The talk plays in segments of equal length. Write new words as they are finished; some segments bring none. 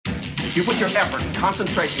If you put your effort and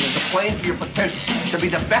concentration into playing to your potential, to be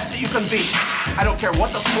the best that you can be, I don't care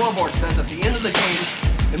what the scoreboard says at the end of the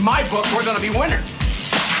game, in my book, we're going to be winners.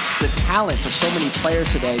 The talent for so many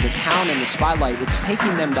players today, the talent in the spotlight, it's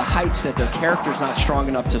taking them to heights that their character's not strong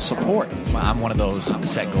enough to support. I'm one of those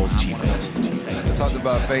set goals, achieve goals. I talked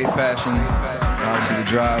about faith, passion, obviously the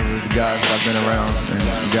drive with the guys that I've been around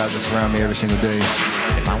and the guys that surround me every single day.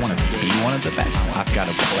 If I want to be one of the best, I've got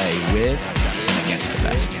to play with and against the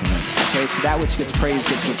best. Okay, so that which gets praised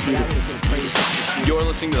gets repeated. You're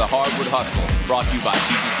listening to The Hardwood Hustle, brought to you by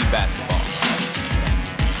PGC Basketball.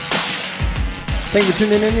 Thank you for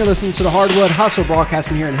tuning in. You're listening to the Hardwood Hustle,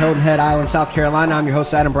 broadcasting here in Hilton Head Island, South Carolina. I'm your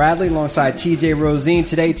host, Adam Bradley, alongside TJ Rosine.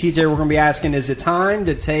 Today, TJ, we're going to be asking, is it time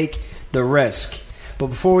to take the risk? But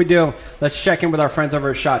before we do, let's check in with our friends over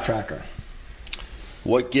at Shot Tracker.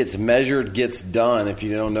 What gets measured gets done. If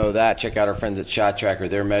you don't know that, check out our friends at Shot Tracker.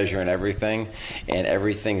 They're measuring everything, and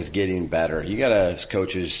everything is getting better. You got to, as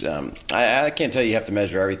coaches, I can't tell you have to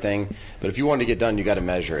measure everything, but if you want to get done, you got to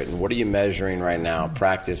measure it. And what are you measuring right now?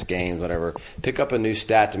 Practice, games, whatever. Pick up a new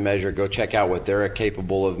stat to measure. Go check out what they're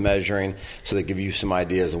capable of measuring so they give you some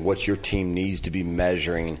ideas of what your team needs to be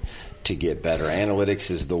measuring to get better. Analytics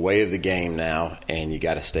is the way of the game now, and you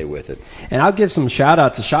got to stay with it. And I'll give some shout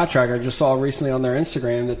out to Shot Tracker. I just saw recently on their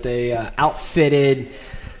Instagram that they outfitted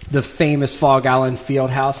the famous Fog Island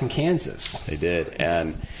Fieldhouse in Kansas. They did,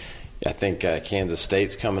 and I think Kansas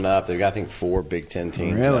State's coming up. They've got, I think, 4 Big Ten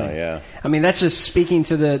teams really? now, yeah. I mean, that's just speaking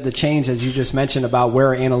to the change, as you just mentioned, about where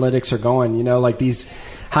analytics are going. You know, like these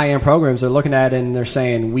high-end programs, they're looking at it and they're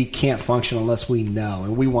saying, we can't function unless we know,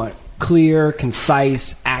 and we want clear,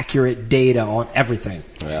 concise, accurate data on everything.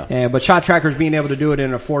 Yeah. But Shot Tracker is being able to do it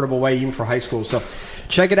in an affordable way, even for high school. So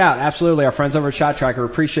check it out. Absolutely. Our friends over at Shot Tracker,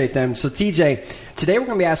 appreciate them. So, TJ, today we're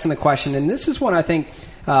going to be asking the question, and this is one I think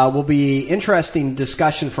will be interesting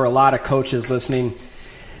discussion for a lot of coaches listening.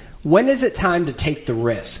 When is it time to take the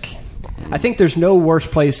risk? I think there's no worse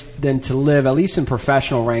place than to live, at least in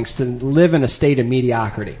professional ranks, to live in a state of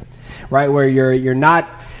mediocrity, right, where you're not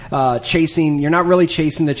you're not really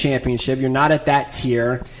chasing the championship. You're not at that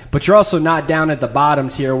tier, but you're also not down at the bottom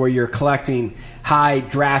tier where you're collecting high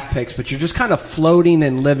draft picks, but you're just kind of floating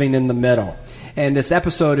and living in the middle. And this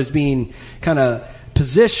episode is being kind of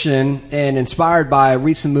positioned and inspired by a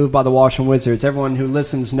recent move by the Washington Wizards. Everyone who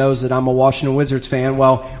listens knows that I'm a Washington Wizards fan.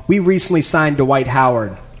 Well, we recently signed Dwight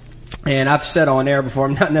Howard. And I've said on air before,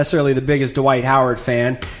 I'm not necessarily the biggest Dwight Howard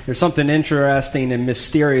fan. There's something interesting and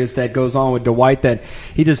mysterious that goes on with Dwight, that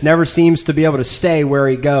he just never seems to be able to stay where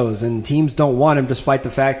he goes. And teams don't want him, despite the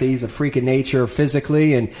fact that he's a freak of nature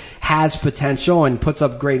physically and has potential and puts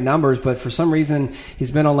up great numbers. But for some reason, he's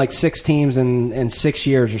been on like 6 teams in 6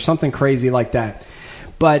 years or something crazy like that.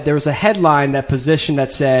 But there was a headline that positioned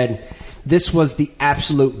that said, this was the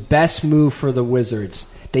absolute best move for the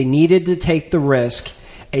Wizards. They needed to take the risk.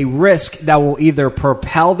 A risk that will either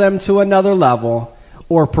propel them to another level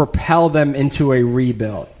or propel them into a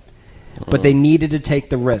rebuild. But they needed to take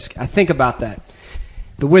the risk. I think about that.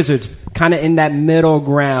 The Wizards, kind of in that middle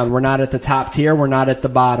ground. We're not at the top tier. We're not at the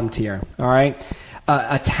bottom tier. All right?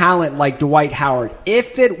 A talent like Dwight Howard,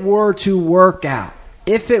 if it were to work out,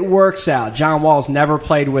 if it works out, John Wall's never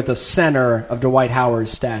played with a center of Dwight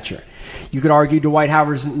Howard's stature. You could argue Dwight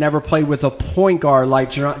Howard's never played with a point guard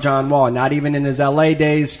like John Wall. Not even in his L.A.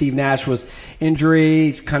 days. Steve Nash was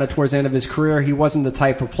injury kind of towards the end of his career. He wasn't the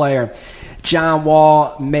type of player. John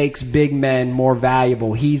Wall makes big men more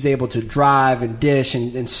valuable. He's able to drive and dish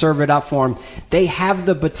and serve it up for him. They have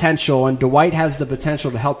the potential, and Dwight has the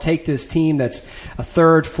potential to help take this team that's a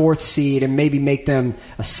 3rd, 4th seed and maybe make them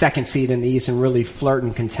a 2nd seed in the East and really flirt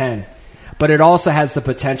and contend. But it also has the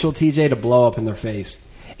potential, TJ, to blow up in their face.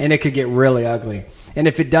 And it could get really ugly. And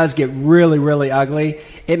if it does get really, really ugly,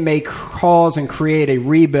 it may cause and create a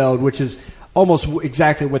rebuild, which is almost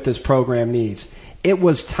exactly what this program needs. It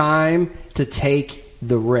was time to take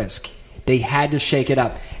the risk. They had to shake it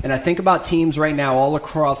up. And I think about teams right now all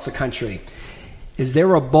across the country. Is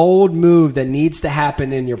there a bold move that needs to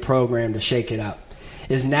happen in your program to shake it up?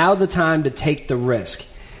 Is now the time to take the risk?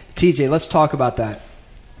 TJ, let's talk about that.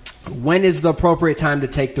 When is the appropriate time to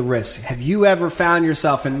take the risk? Have you ever found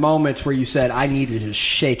yourself in moments where you said, I need to just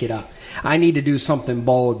shake it up? I need to do something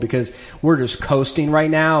bold because we're just coasting right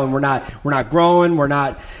now and we're not growing, we're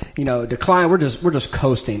not, declining, we're just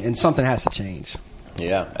coasting and something has to change.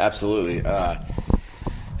 Yeah, absolutely.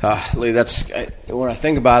 Lee, when I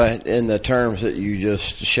think about it in the terms that you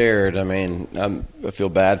just shared, I mean, I feel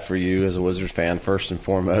bad for you as a Wizards fan, first and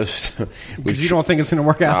foremost. Because you don't think it's going to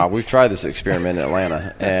work out? We've tried this experiment in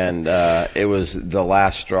Atlanta, and it was the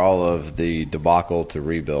last straw of the debacle to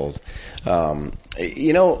rebuild. One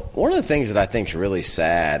of the things that I think is really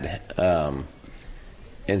sad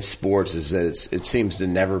in sports is that it seems to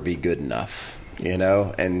never be good enough,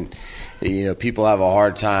 and people have a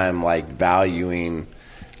hard time valuing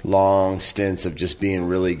long stints of just being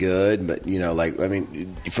really good. But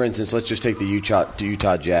for instance, let's just take the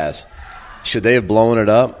Utah Jazz. Should they have blown it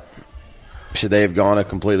up? Should they have gone a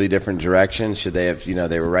completely different direction? Should they have,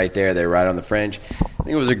 they were right there, they were right on the fringe. I think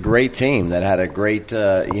it was a great team that had a great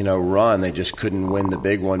run. They just couldn't win the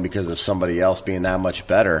big one because of somebody else being that much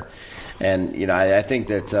better. And, I think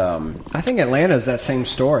that I think Atlanta's that same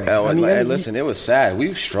story. Listen, it was sad.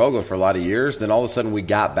 We've struggled for a lot of years. Then all of a sudden we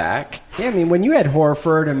got back. Yeah, when you had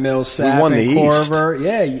Horford and Millsap and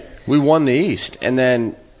Korver, we won the East. And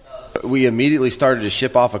then we immediately started to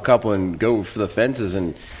ship off a couple and go for the fences.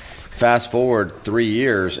 And fast forward 3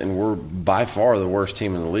 years, and we're by far the worst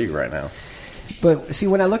team in the league right now. But, see,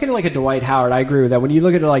 when I look at a Dwight Howard, I agree with that. When you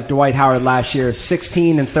look at Dwight Howard last year,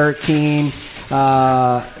 16 and 13,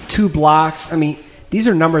 2 blocks. These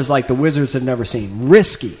are numbers like the Wizards have never seen.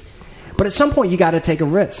 Risky. But at some point, you got to take a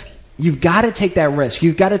risk. You've got to take that risk.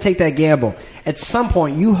 You've got to take that gamble. At some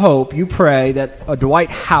point, you hope, you pray that a Dwight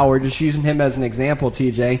Howard, just using him as an example,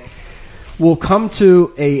 TJ, will come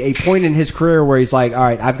to a point in his career where he's like, all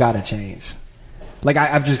right, I've got to change.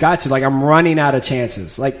 I've just got to. I'm running out of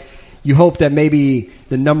chances. You hope that maybe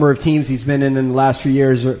the number of teams he's been in the last few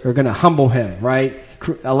years are going to humble him, right?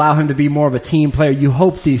 Allow him to be more of a team player. You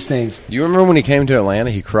hope these things. Do you remember when he came to Atlanta?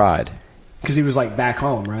 He cried. Because he was back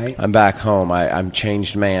home, right? I'm back home. I'm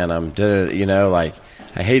changed man. I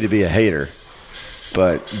hate to be a hater,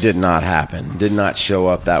 but did not happen. Did not show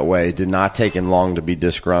up that way. Did not take him long to be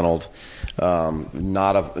disgruntled.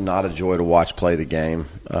 Not a joy to watch play the game.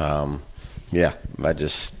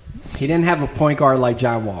 He didn't have a point guard like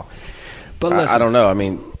John Wall. But listen, I don't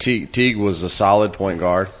know. Teague was a solid point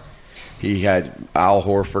guard. He had Al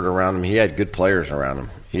Horford around him. He had good players around him.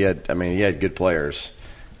 He had good players.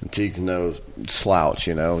 And Teague's no slouch,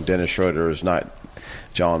 Dennis Schroeder is not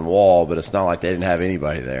John Wall, but it's not like they didn't have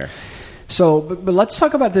anybody there. So, but let's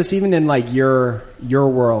talk about this even in your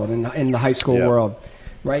world, in the high school world,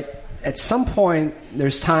 right? At some point,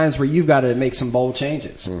 there's times where you've got to make some bold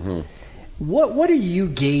changes. Mm-hmm. What are you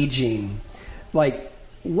gauging?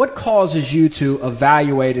 What causes you to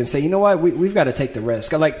evaluate and say, you know what, we've got to take the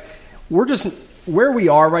risk? We're just where we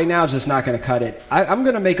are right now is just not going to cut it. I'm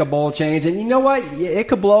going to make a bold change, and you know what? It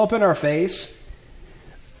could blow up in our face,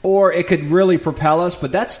 or it could really propel us.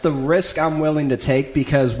 But that's the risk I'm willing to take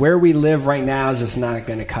because where we live right now is just not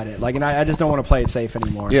going to cut it. And I just don't want to play it safe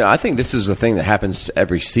anymore. Yeah, I think this is the thing that happens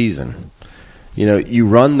every season. You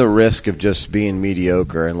run the risk of just being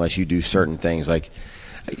mediocre unless you do certain things. I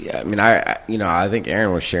think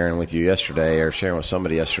Aaron was sharing with you yesterday, or sharing with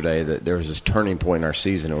somebody yesterday, that there was this turning point in our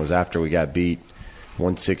season. It was after we got beat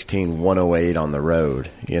 116-108 on the road,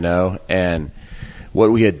 and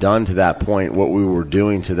what we had done to that point, what we were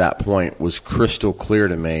doing to that point was crystal clear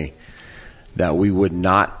to me that we would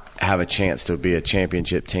not have a chance to be a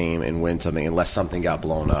championship team and win something unless something got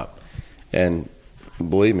blown up. And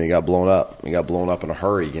believe me, it got blown up. It got blown up in a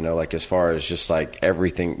hurry, as far as just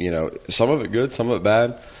everything, some of it good, some of it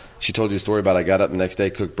bad. She told you a story about I got up the next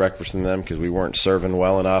day, cooked breakfast in them because we weren't serving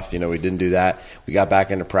well enough. We didn't do that. We got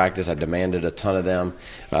back into practice. I demanded a ton of them.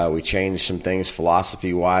 We changed some things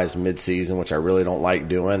philosophy-wise mid-season, which I really don't like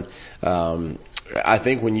doing. I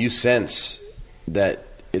think when you sense that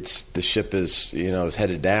the ship is, is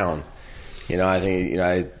headed down, I think,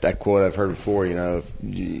 that quote I've heard before, if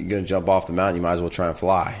you're going to jump off the mountain, you might as well try and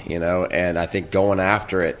fly, and I think going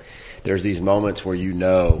after it, there's these moments where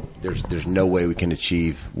there's no way we can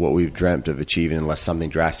achieve what we've dreamt of achieving unless something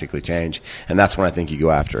drastically change, and that's when I think you go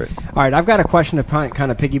after it. All right, I've got a question to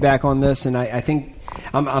kind of piggyback on this, and I think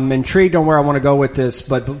I'm intrigued on where I want to go with this,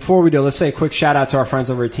 but before we do, let's say a quick shout-out to our friends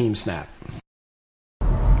over at Team Snap.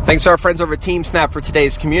 Thanks to our friends over at Team Snap for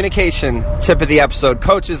today's communication tip of the episode.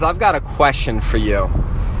 Coaches, I've got a question for you.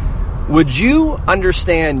 Would you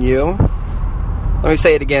understand you? Let me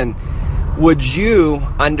say it again. Would you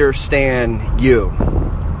understand you?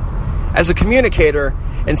 As a communicator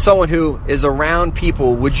and someone who is around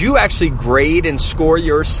people, would you actually grade and score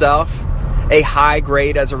yourself a high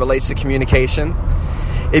grade as it relates to communication?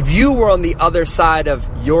 If you were on the other side of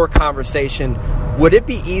your conversation, would it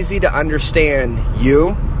be easy to understand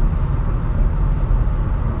you?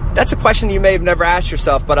 That's a question you may have never asked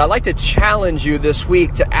yourself, but I'd like to challenge you this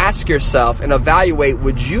week to ask yourself and evaluate,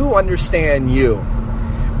 would you understand you?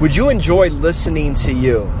 Would you enjoy listening to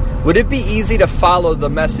you? Would it be easy to follow the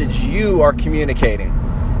message you are communicating?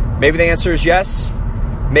 Maybe the answer is yes.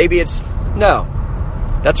 Maybe it's no.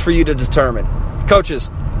 That's for you to determine.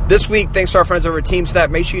 Coaches, this week, thanks to our friends over at TeamSnap,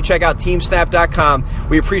 make sure you check out teamsnap.com.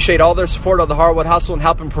 We appreciate all their support of the Hardwood Hustle and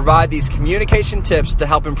helping provide these communication tips to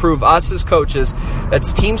help improve us as coaches.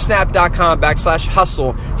 That's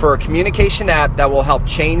teamsnap.com/hustle for a communication app that will help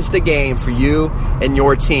change the game for you and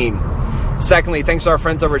your team. Secondly, thanks to our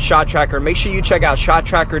friends over at Shot Tracker. Make sure you check out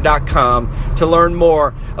shottracker.com to learn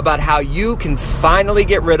more about how you can finally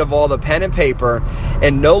get rid of all the pen and paper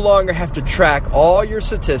and no longer have to track all your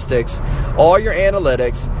statistics, all your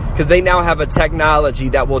analytics, because they now have a technology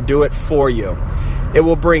that will do it for you. It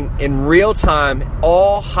will bring in real time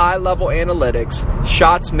all high-level analytics,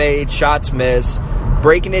 shots made, shots missed,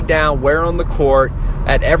 breaking it down where on the court,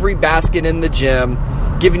 at every basket in the gym,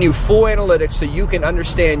 giving you full analytics so you can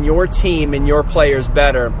understand your team and your players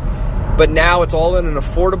better. But now it's all in an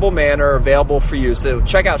affordable manner available for you. So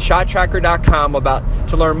check out shottracker.com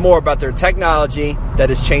to learn more about their technology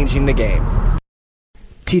that is changing the game.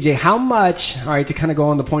 TJ, how much, all right, to kind of go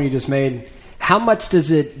on the point you just made, how much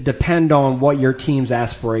does it depend on what your team's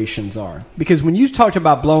aspirations are? Because when you talked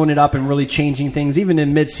about blowing it up and really changing things, even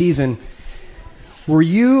in midseason, were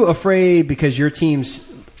you afraid because your team's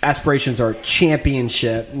aspirations are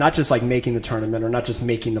championship, not just like making the tournament or not just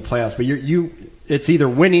making the playoffs, but it's either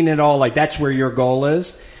winning it all, like that's where your goal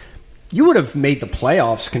is. You would have made the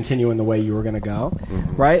playoffs continuing the way you were going to go,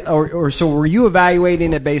 right? Or so were you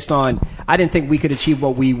evaluating it based on, I didn't think we could achieve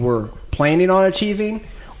what we were planning on achieving,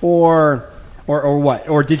 or what?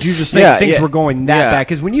 Or did you just think things were going that bad?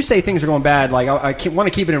 Because when you say things are going bad, like I want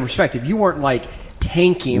to keep it in perspective. You weren't like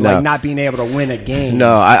tanking, like not being able to win a game.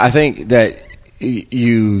 No, I think that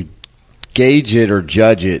you gauge it or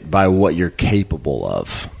judge it by what you're capable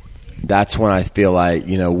of. That's when I feel like,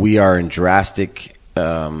 we are in drastic,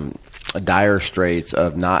 dire straits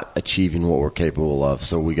of not achieving what we're capable of,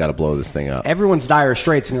 so we got to blow this thing up. Everyone's dire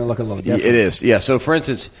straits are going to look a little different. It is, yeah. So, for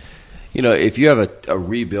instance, if you have a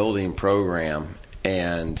rebuilding program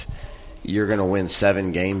and you're going to win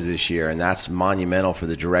 7 games this year, and that's monumental for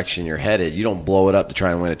the direction you're headed, you don't blow it up to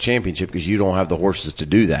try and win a championship because you don't have the horses to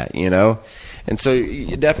do that, And so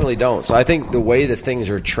you definitely don't. So I think the way that things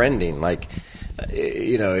are trending, like,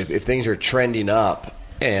 if things are trending up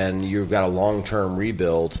and you've got a long-term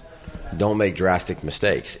rebuild, don't make drastic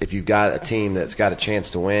mistakes. If you've got a team that's got a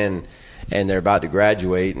chance to win and they're about to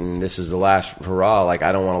graduate and this is the last hurrah, like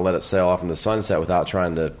I don't want to let it sail off in the sunset without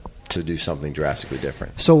trying to do something drastically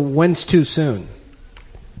different. So when's too soon?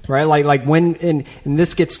 Right? Like when, and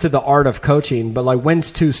this gets to the art of coaching, but like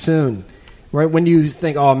when's too soon? Right? When do you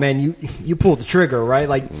think, oh, man, you pulled the trigger, right?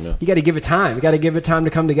 Like, You got to give it time. You got to give it time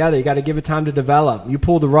to come together. You got to give it time to develop. You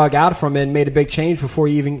pulled the rug out from it and made a big change before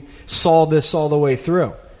you even saw this all the way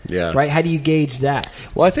through. Yeah. Right? How do you gauge that?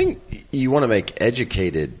 Well, I think you want to make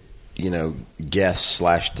educated,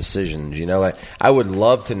 guess/decisions. Like I would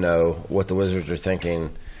love to know what the Wizards are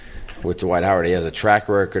thinking with Dwight Howard. He has a track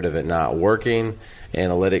record of it not working.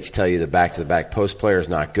 Analytics tell you the back-to-the-back post player is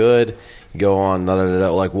not good. Go on,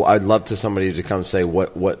 like I'd love to somebody to come say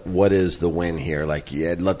what is the win here. Like,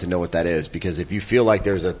 I'd love to know what that is, because if you feel like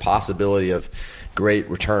there's a possibility of great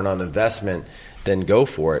return on investment, then go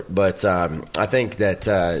for it. But I think that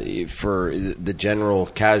for the general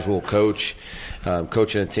casual coach,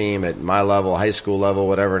 coaching a team at my level, high school level,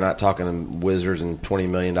 whatever, not talking Wizards and $20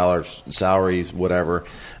 million salaries, whatever.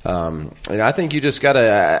 And I think you just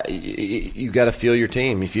gotta feel your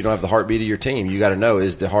team. If you don't have the heartbeat of your team, you got to know,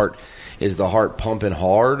 is the heart pumping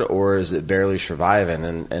hard, or is it barely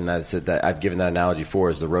surviving? And I said that I've given that analogy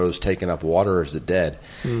before: is the rose taking up water, or is it dead?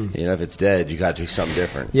 If it's dead, you got to do something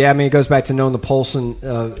different. Yeah, I mean, it goes back to knowing the pulse and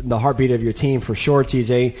the heartbeat of your team for sure,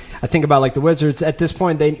 TJ. I think about like the Wizards at this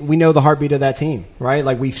point; we know the heartbeat of that team, right?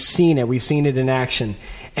 Like we've seen it in action,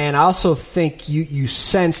 and I also think you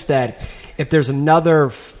sense that if there's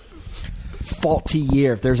another faulty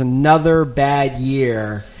year, if there's another bad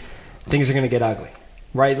year, things are going to get ugly.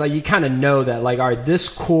 Right, like you kind of know that, like, all right, this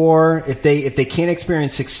core, if they can't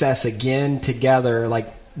experience success again together,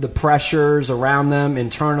 like the pressures around them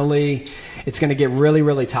internally, it's going to get really,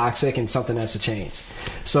 really toxic, and something has to change.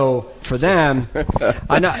 So for them,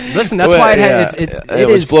 I know. Listen, that's why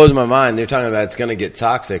it blows my mind. They're talking about it's going to get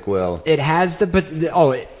toxic. Well, it has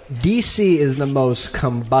DC is the most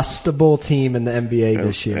combustible team in the NBA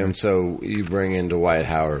this year, and so you bring in Dwight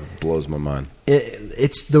Howard, blows my mind.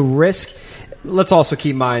 It's the risk. let's also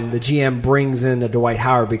keep in mind the GM brings in a Dwight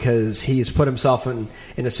Howard because he's put himself in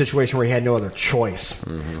a situation where he had no other choice,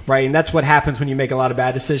 right? And that's what happens when you make a lot of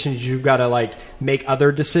bad decisions. You've got to like make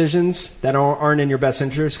other decisions that aren't in your best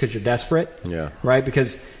interest because you're desperate, right?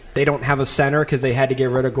 Because they don't have a center because they had to get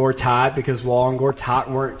rid of Gortat because Wall and Gortat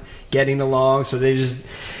weren't getting along, so they just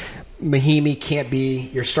Mahinmi can't be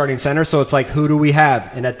your starting center, so it's like, who do we have?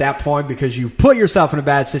 And at that point, because you've put yourself in a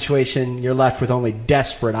bad situation, you're left with only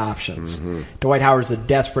desperate options. Dwight Howard's a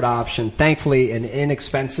desperate option. Thankfully, an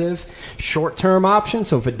inexpensive, short-term option,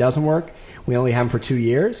 so if it doesn't work, we only have him for 2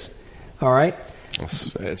 years. All right?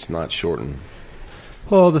 It's not shortened.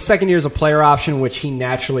 Well, the second year is a player option, which he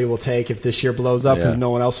naturally will take if this year blows up because no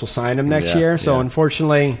one else will sign him next year. So,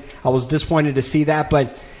 unfortunately, I was disappointed to see that,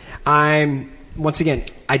 but once again,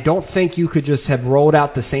 I don't think you could just have rolled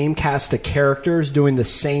out the same cast of characters doing the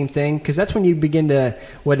same thing, because that's when you begin to,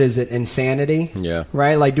 insanity? Yeah.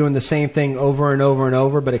 Right? Like doing the same thing over and over and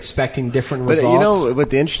over, but expecting different results. But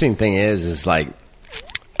the interesting thing is like,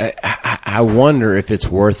 I wonder if it's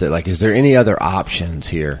worth it. Like, is there any other options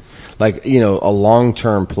here? Like, a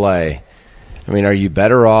long-term play. I mean, are you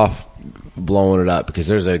better off blowing it up? Because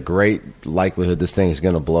there's a great likelihood this thing is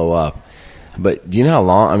going to blow up. But do you know how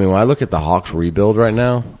long? I mean, when I look at the Hawks rebuild right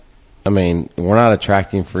now, I mean, we're not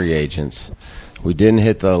attracting free agents. We didn't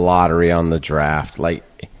hit the lottery on the draft. Like,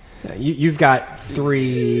 you've got 3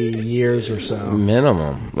 years or so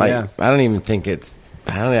minimum. Like, I don't even think it's.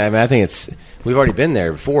 I think it's. We've already been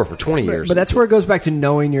there before for 20 years. But that's where it goes back to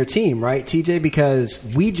knowing your team, right, TJ?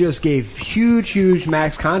 Because we just gave huge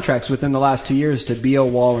max contracts within the last 2 years to Beal,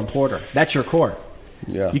 Wall, and Porter. That's your core.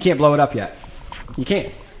 Yeah. You can't blow it up yet. You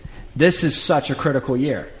can't. This is such a critical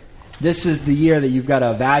year. This is the year that you've got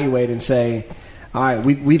to evaluate and say, all right,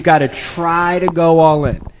 we've got to try to go all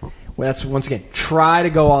in. Well, that's, once again, try to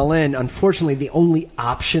go all in. Unfortunately, the only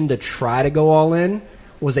option to try to go all in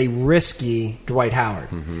was a risky Dwight Howard.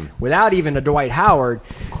 Without even a Dwight Howard,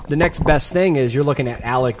 the next best thing is you're looking at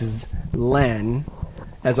Alex Len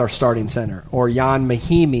as our starting center or Jan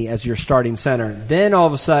Mahinmi as your starting center. Then all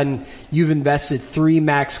of a sudden, you've invested 3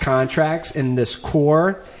 max contracts in this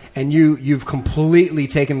core, and you've completely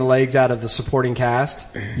taken the legs out of the supporting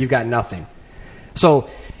cast. You've got nothing. So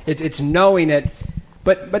it's knowing it.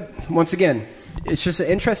 But once again, it's just an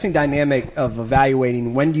interesting dynamic of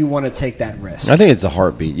evaluating when do you want to take that risk. I think it's a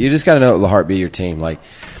heartbeat. You just got to know the heartbeat of your team. Like,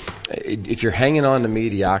 if you're hanging on to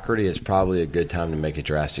mediocrity, it's probably a good time to make a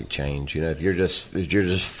drastic change. If you're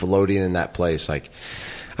just floating in that place, like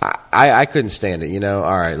I couldn't stand it.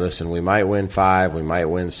 All right, listen, we might win 5, we might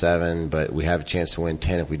win 7, but we have a chance to win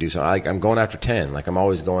 10 if we do something. Like, I'm going after 10. Like, I'm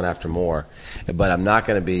always going after more, but I'm not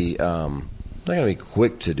going to be. I'm not going to be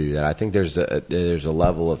quick to do that. I think there's a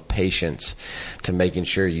level of patience to making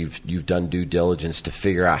sure you've done due diligence to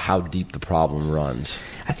figure out how deep the problem runs.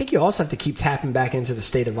 I think you also have to keep tapping back into the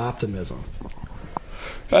state of optimism.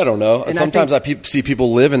 I don't know. And sometimes I see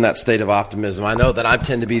people live in that state of optimism. I know that I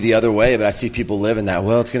tend to be the other way, but I see people live in that.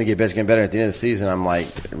 Well, it's going to get better. It's going to get better at the end of the season. I'm like,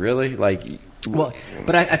 really? Well,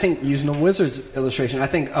 but I think using the Wizards illustration, I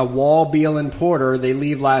think a Wall, Beal, and Porter, they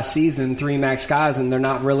leave last season 3 max guys, and they're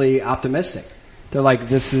not really optimistic. They're like,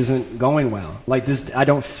 this isn't going well. Like, this, I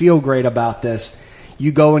don't feel great about this.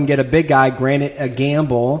 You go and get a big guy, granted a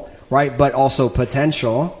gamble, right, but also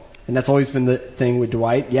potential. And that's always been the thing with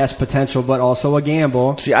Dwight. Yes, potential, but also a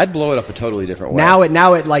gamble. See, I'd blow it up a totally different way.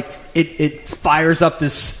 Now it fires up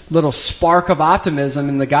this little spark of optimism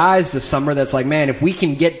in the guys this summer that's like, man, if we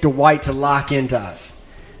can get Dwight to lock into us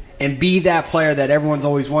and be that player that everyone's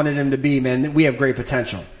always wanted him to be, man, we have great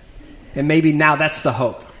potential. And maybe now that's the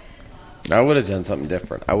hope. I would have done something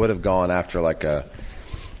different. I would have gone after like a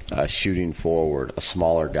shooting forward, a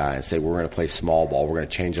smaller guy, and say we're going to play small ball. We're going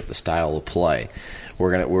to change up the style of play.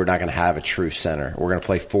 We're not going to have a true center. We're going to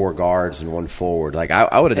play 4 guards and 1 forward. Like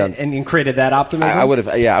I would have done, and created that optimism. I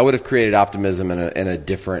would have created optimism in a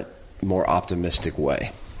different, more optimistic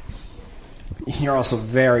way. You're also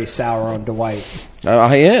very sour on Dwight.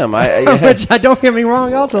 I am. Which don't get me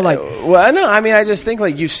wrong. Also, well, I know. I mean, I just think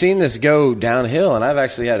like you've seen this go downhill, and I've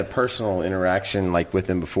actually had a personal interaction like with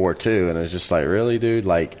him before too, and it was just like, really, dude,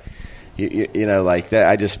 like, you know, like that.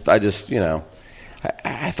 I just, you know.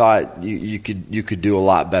 I thought you could do a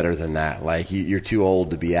lot better than that. Like you're too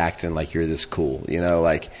old to be acting like you're this cool. You know,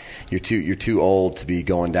 like you're too old to be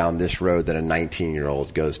going down this road that a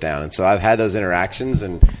 19-year-old goes down. And so I've had those interactions,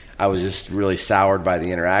 and I was just really soured by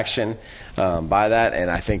the interaction by that.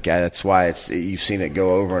 And I think that's why you've seen it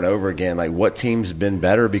go over and over again. Like what team's been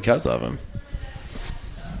better because of him?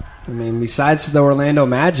 I mean, besides the Orlando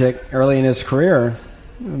Magic early in his career,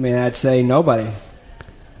 I mean, I'd say nobody.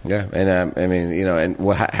 Yeah, and I mean, and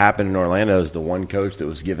what happened in Orlando is the one coach that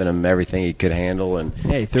was giving him everything he could handle, and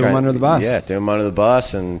he threw him under the bus. Yeah, threw him under the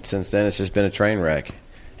bus, and since then it's just been a train wreck.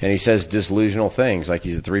 And he says disillusional things like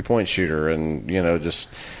he's a 3-point shooter, and just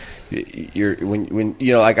when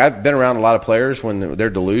like I've been around a lot of players when they're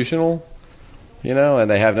delusional, and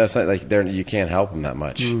they have nothing like you can't help them that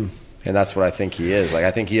much. And that's what I think he is. Like I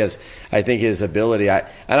think his ability.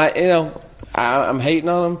 I'm hating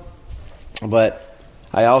on him, but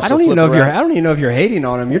I don't even know if you're hating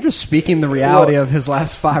on him. You're just speaking the reality of his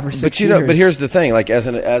last 5 or 6 years. But here's the thing: like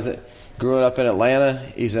growing up in Atlanta,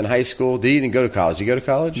 he's in high school. He didn't go to college. Did you go to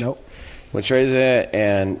college? Nope. Went straight to that,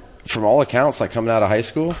 and from all accounts, like coming out of high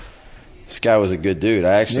school, this guy was a good dude.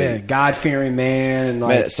 God-fearing man.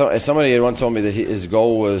 And somebody had once told me that his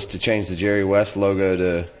goal was to change the Jerry West logo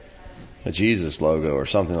to a Jesus logo or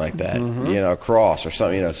something like that, a cross or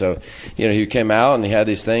something, So, he came out and he had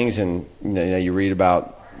these things, and you read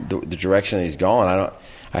about the direction that he's gone.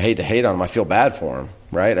 I hate to hate on him. I feel bad for him,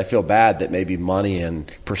 right? I feel bad that maybe money and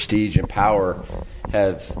prestige and power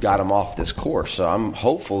have got him off this course. So I'm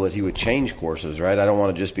hopeful that he would change courses, right? I don't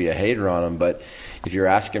want to just be a hater on him, but if you're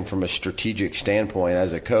asking from a strategic standpoint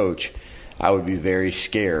as a coach, I would be very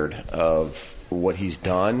scared of what he's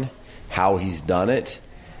done, how he's done it,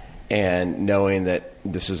 and knowing that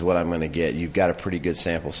this is what I'm going to get. You've got a pretty good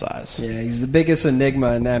sample size. Yeah, he's the biggest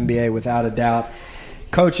enigma in the NBA without a doubt.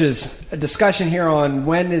 Coaches, a discussion here on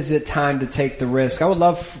when is it time to take the risk. I would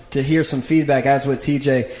love to hear some feedback, as with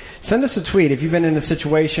TJ. Send us a tweet if you've been in a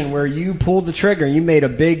situation where you pulled the trigger, you made a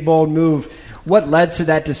big, bold move. What led to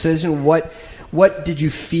that decision? What did you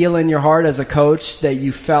feel in your heart as a coach that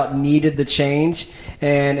you felt needed the change?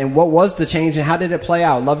 And what was the change, and how did it play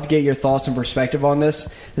out? I'd love to get your thoughts and perspective on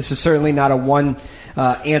this. This is certainly not a one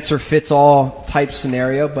answer fits all type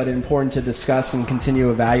scenario, but important to discuss and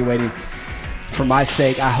continue evaluating. For my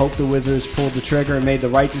sake, I hope the Wizards pulled the trigger and made the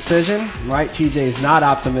right decision. Right? TJ is not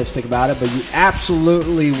optimistic about it, but you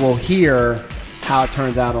absolutely will hear how it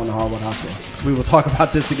turns out on the Hardwood Hustle. So we will talk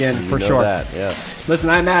about this again for sure. That, yes. Listen,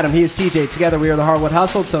 I'm Adam. He is TJ. Together we are the Hardwood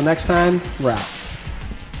Hustle. Till next time, we're out.